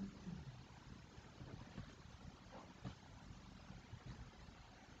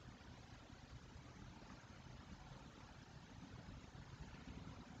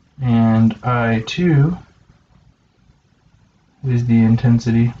 and I2 is the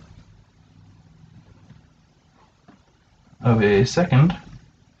intensity of a second,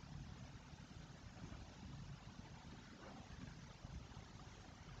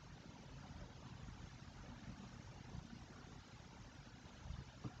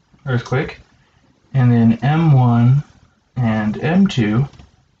 earthquake, and then M1 and M2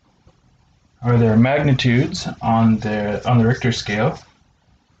 are their magnitudes on the Richter scale.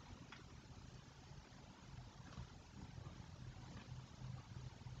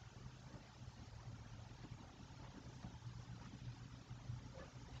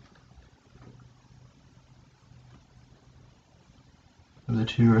 Of the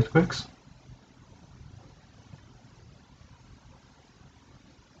two earthquakes.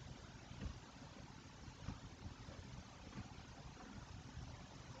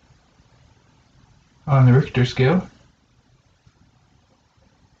 On the Richter scale.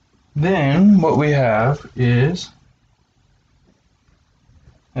 Then what we have is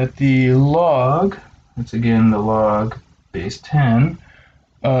that the log, that's again the log base 10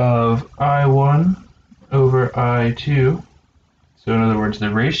 of I1 over I2, so in other words the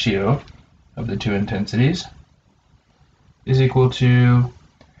ratio of the two intensities, is equal to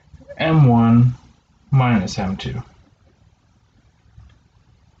M1 minus M2.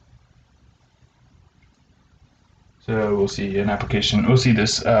 So we'll see an application. We'll see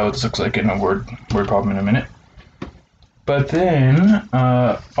this what this looks like in a word problem in a minute. But then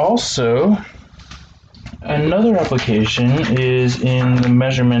also another application is in the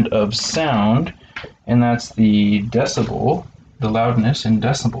measurement of sound, and that's the decibel, the loudness in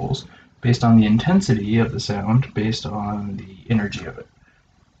decibels, based on the intensity of the sound, based on the energy of it.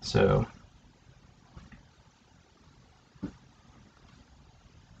 So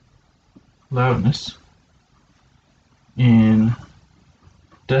loudness in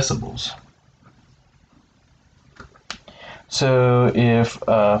decibels. So if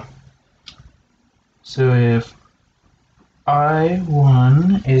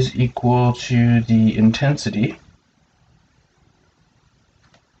I1 is equal to the intensity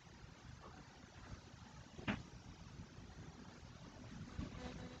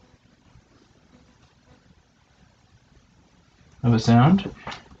of a sound,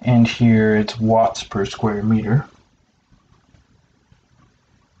 and here it's watts per square meter,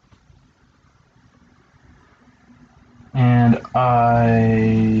 and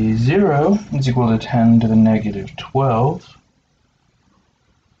I0 is equal to 10 to the negative 12,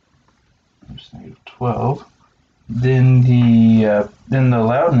 then the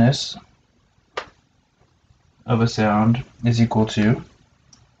loudness of a sound is equal to,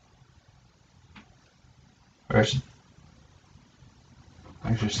 or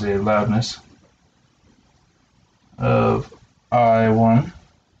I should say loudness of I1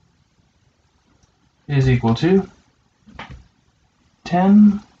 is equal to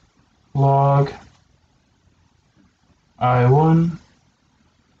 10 log I1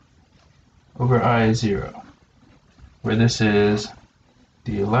 over I0, where this is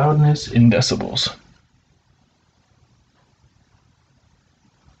the loudness in decibels.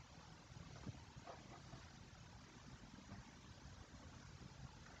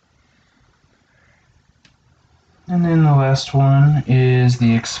 And then the last one is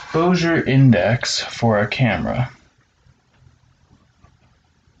the exposure index for a camera.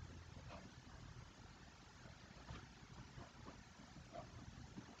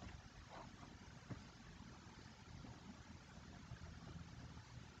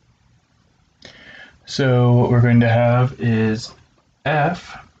 So what we're going to have is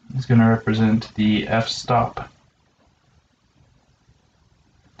F is going to represent the f-stop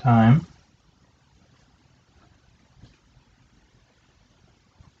time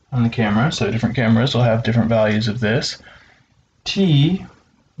on the camera. So different cameras will have different values of this. T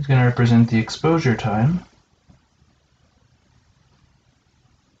is going to represent the exposure time.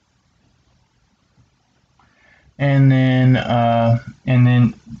 And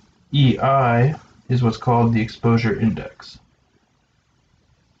then EI is what's called the exposure index.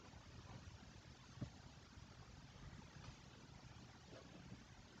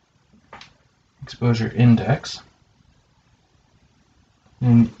 Exposure index.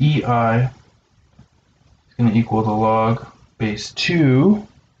 And EI is going to equal the log base 2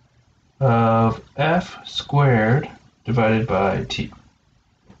 of f squared divided by t.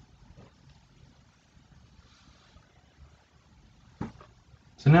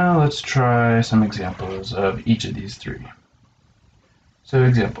 So now let's try some examples of each of these three. So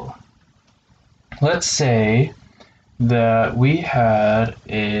example, let's say that we had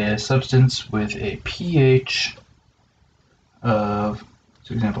a substance with a pH of,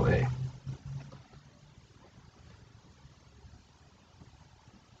 so example A.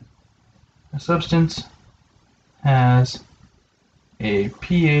 A substance has a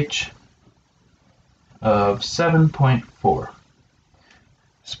pH of 7.4.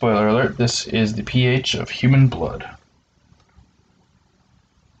 Spoiler alert, this is the pH of human blood.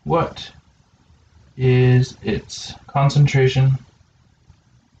 What is its concentration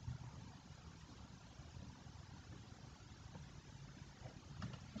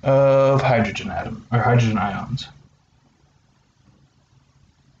of hydrogen atom or hydrogen ions?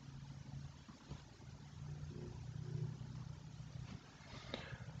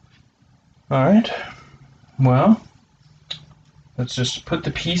 All right. Well, let's just put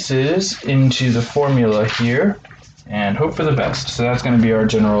the pieces into the formula here and hope for the best. So that's going to be our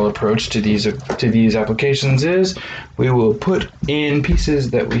general approach to these applications is we will put in pieces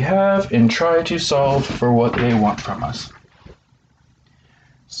that we have and try to solve for what they want from us.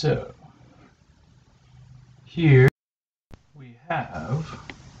 So here we have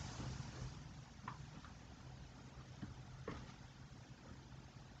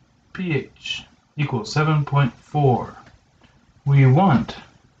pH equals 7.4. We want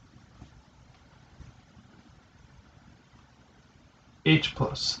H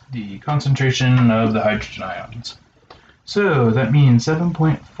plus, the concentration of the hydrogen ions. So that means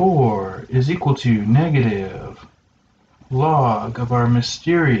 7.4 is equal to negative log of our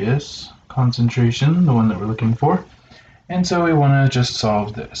mysterious concentration, the one that we're looking for. And so we want to just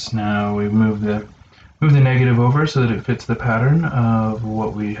solve this. Now we move the negative over so that it fits the pattern of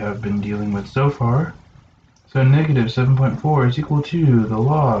what we have been dealing with so far. So negative 7.4 is equal to the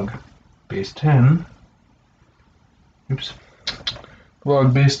log base 10,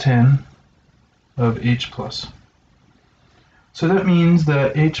 log base 10 of H plus. So that means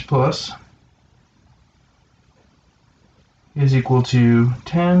that H plus is equal to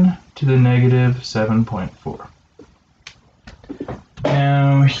 10 to the negative 7.4.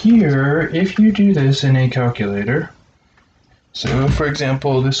 Now here, if you do this in a calculator, so for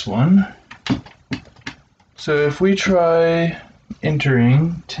example this one, so if we try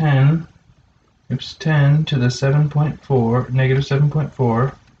entering 10 to the 7.4, negative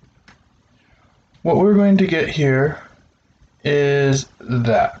 7.4, what we're going to get here is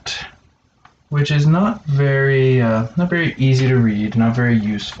that, which is not very easy to read, not very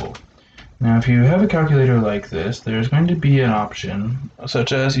useful. Now if you have a calculator like this, there's going to be an option,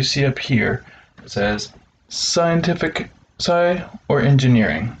 such as you see up here, that says scientific, sci, or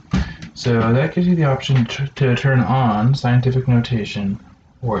engineering. So that gives you the option to turn on scientific notation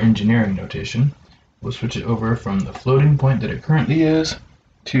or engineering notation. we'll switch it over from the floating point that it currently is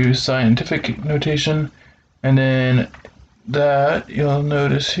to scientific notation. And then that, you'll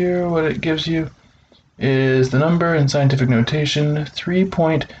notice here what it gives you is the number in scientific notation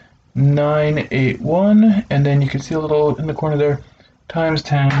 3.981, and then you can see a little in the corner there, times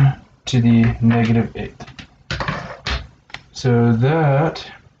 10 to the -8th. So that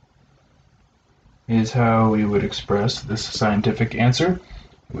is how we would express this scientific answer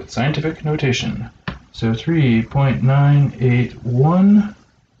with scientific notation. So 3.981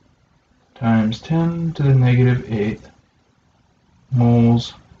 times 10 to the -8th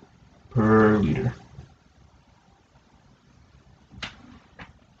moles per liter.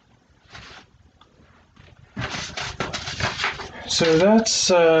 So that's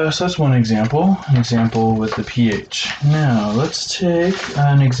one example, an example with the pH. Now let's take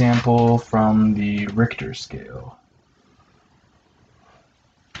an example from the Richter scale.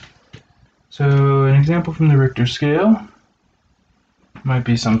 So an example from the Richter scale might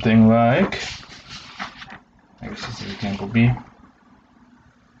be something like, I guess this is example B.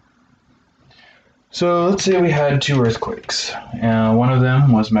 So let's say we had two earthquakes. One of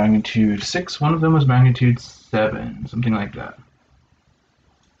them was magnitude 6, one of them was magnitude 7, something like that.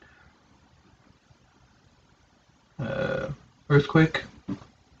 Earthquake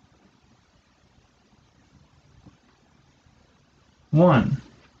 1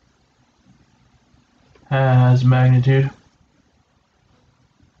 has magnitude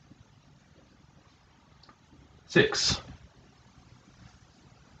 6.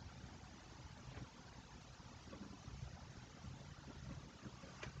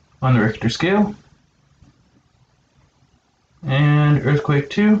 On the Richter scale. And earthquake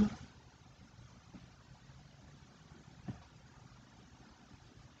 2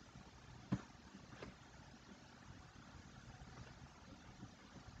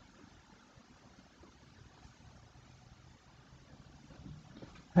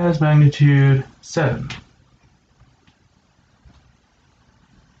 has magnitude 7.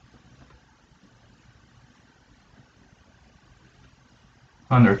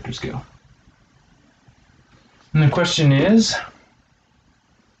 On the Richter scale. And the question is,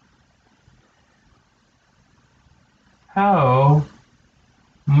 how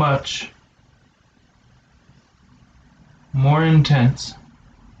much more intense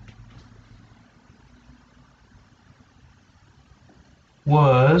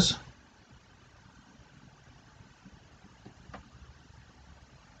was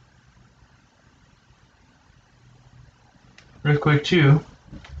earthquake 2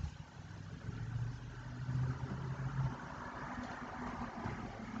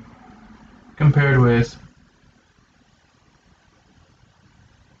 compared with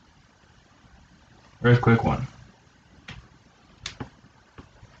earthquake 1?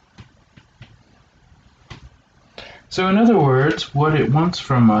 So in other words, what it wants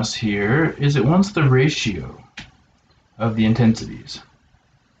from us here is it wants the ratio of the intensities.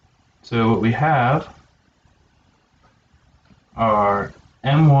 So what we have are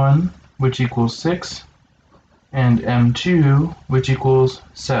M1, which equals 6, and M2, which equals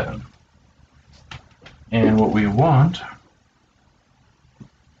 7. And what we want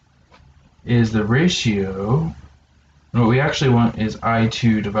is the ratio. What we actually want is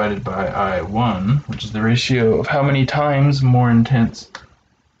I2 divided by I1, which is the ratio of how many times more intense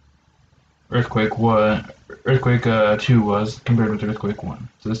earthquake 2 was compared with earthquake 1.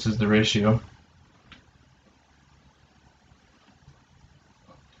 So this is the ratio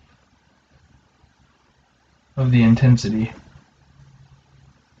of the intensity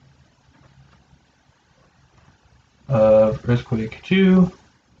of earthquake 2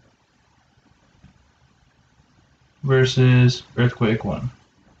 versus earthquake 1.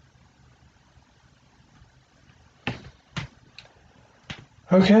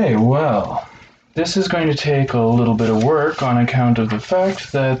 Okay, well, this is going to take a little bit of work on account of the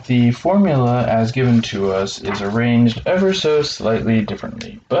fact that the formula as given to us is arranged ever so slightly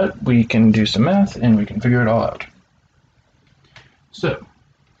differently, but we can do some math and we can figure it all out. So,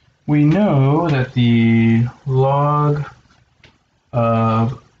 we know that the log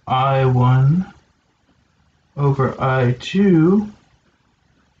of I1 over I2,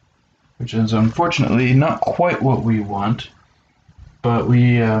 which is unfortunately not quite what we want, but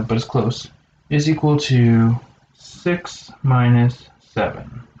it's close, is equal to 6 minus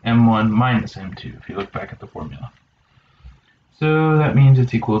 7, M1 minus M2, if you look back at the formula. So that means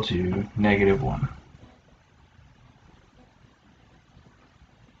it's equal to -1.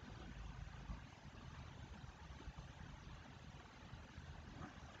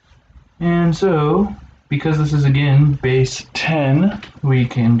 And so because this is again base 10, we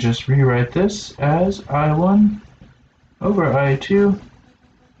can just rewrite this as I1 over I2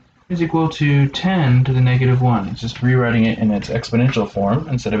 is equal to 10 to the negative 1. It's just rewriting it in its exponential form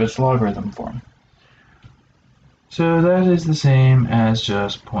instead of its logarithm form. So that is the same as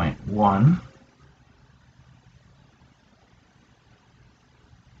just 0.1.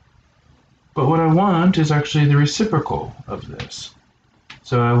 But what I want is actually the reciprocal of this.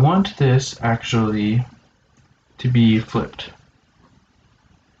 So I want this actually to be flipped.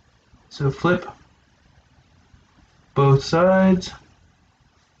 So flip both sides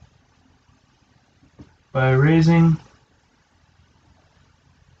by raising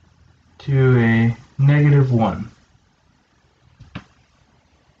to a negative 1.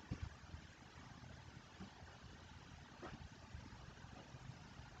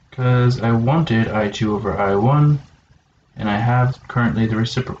 Because I wanted I2 over I1, and I have currently the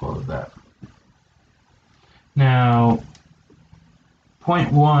reciprocal of that. Now,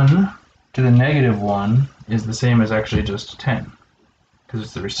 0.1 to the negative 1 is the same as actually just 10, because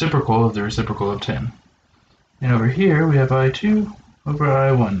it's the reciprocal of the reciprocal of 10. And over here we have I2 over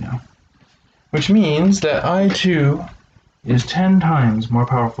I1 now, which means that I2 is 10 times more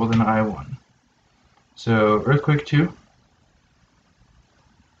powerful than I1. So earthquake 2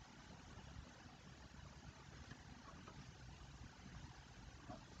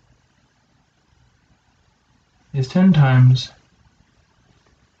 is 10 times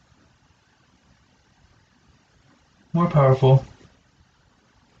more powerful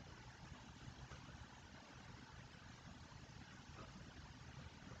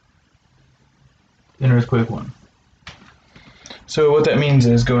than earthquake 1. So what that means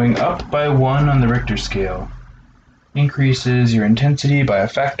is going up by 1 on the Richter scale increases your intensity by a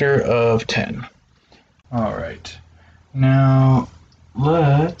factor of 10. Alright, now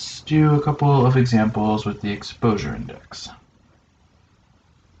let's do a couple of examples with the exposure index.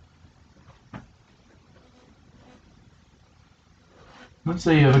 Let's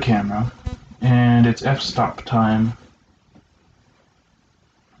say you have a camera and its f-stop time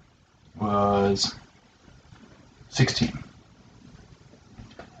was 16.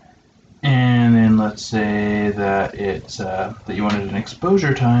 And then let's say that it's that you wanted an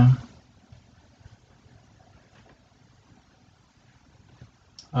exposure time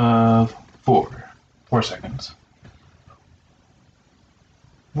of 4 seconds.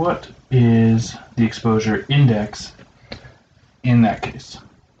 What is the exposure index in that case?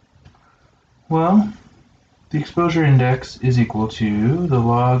 Well, the exposure index is equal to the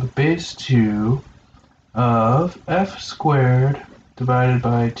log base 2 of f squared divided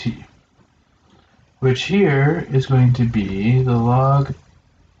by t, which here is going to be the log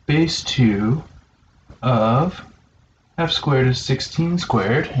base 2 of f squared is 16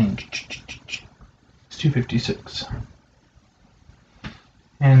 squared, and it's 256.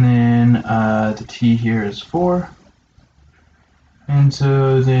 And then the t here is 4. And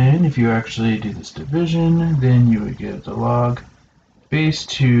so then if you actually do this division, then you would get the log base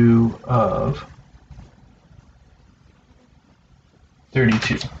 2 of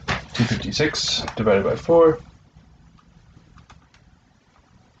 32. 256 divided by 4.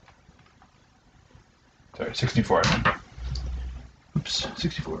 Sorry, 64 I mean. Oops,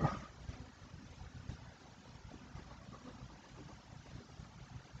 64.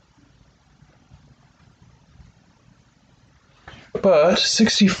 But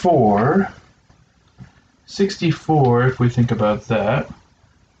 64, if we think about that,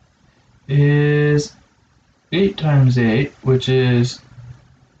 is 8 times 8, which is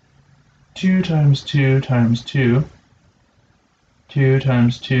 2 times 2 times 2, 2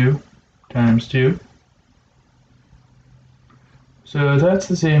 times 2 times 2. So that's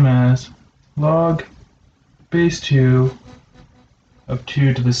the same as log base 2 of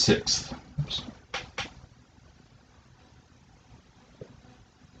 2 to the 6th. Oops.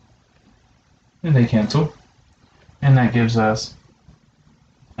 And they cancel. And that gives us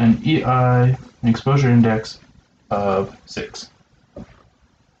an EI, an exposure index of 6.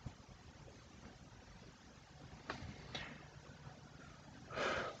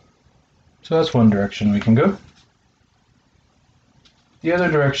 So that's one direction we can go. The other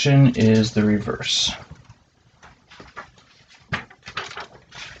direction is the reverse.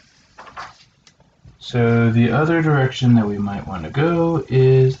 So the other direction that we might want to go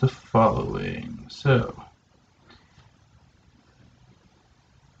is the following. So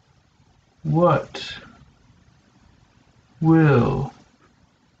what will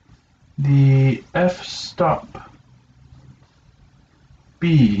the f-stop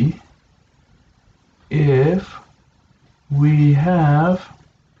be if we have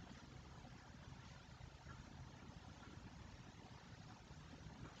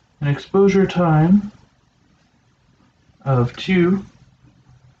an exposure time of 2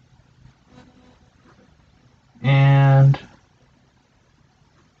 and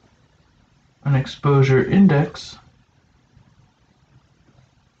an exposure index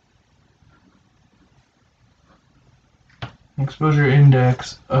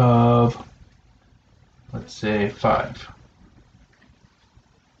of, let's say, 5.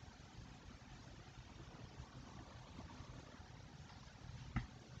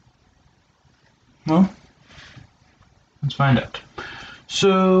 Well, let's find out.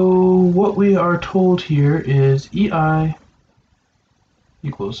 So what we are told here is EI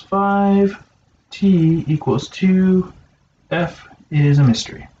equals 5, T equals 2, F is a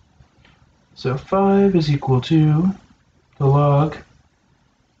mystery. So 5 is equal to the log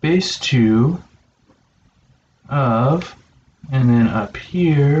base 2 of, and then up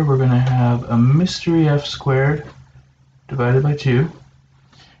here we're going to have a mystery F squared divided by 2.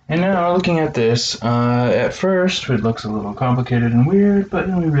 And now looking at this, at first it looks a little complicated and weird, but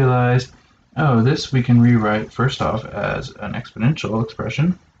then we realized, oh, this we can rewrite first off as an exponential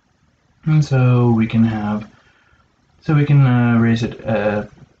expression. And so we can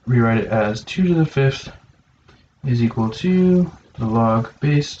rewrite it as 2 to the 5th is equal to the log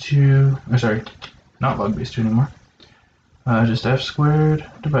base 2, or sorry, not log base 2 anymore, just F squared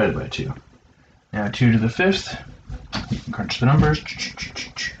divided by 2. Now 2 to the 5th, you can crunch the numbers,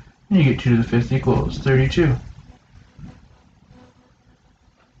 and you get 2 to the 5th equals 32.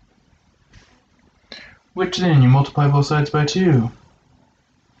 Which then you multiply both sides by 2.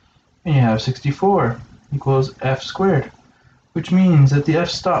 And you have 64 equals F squared, which means that the F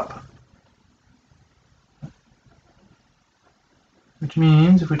stop, which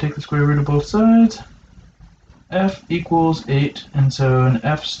means if we take the square root of both sides, F equals 8, and so an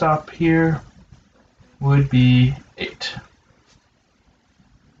F stop here would be 8.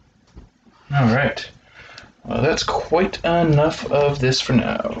 Alright, well that's quite enough of this for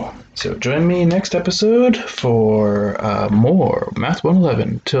now. So join me next episode for more Math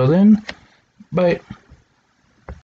 111. Till then, bye.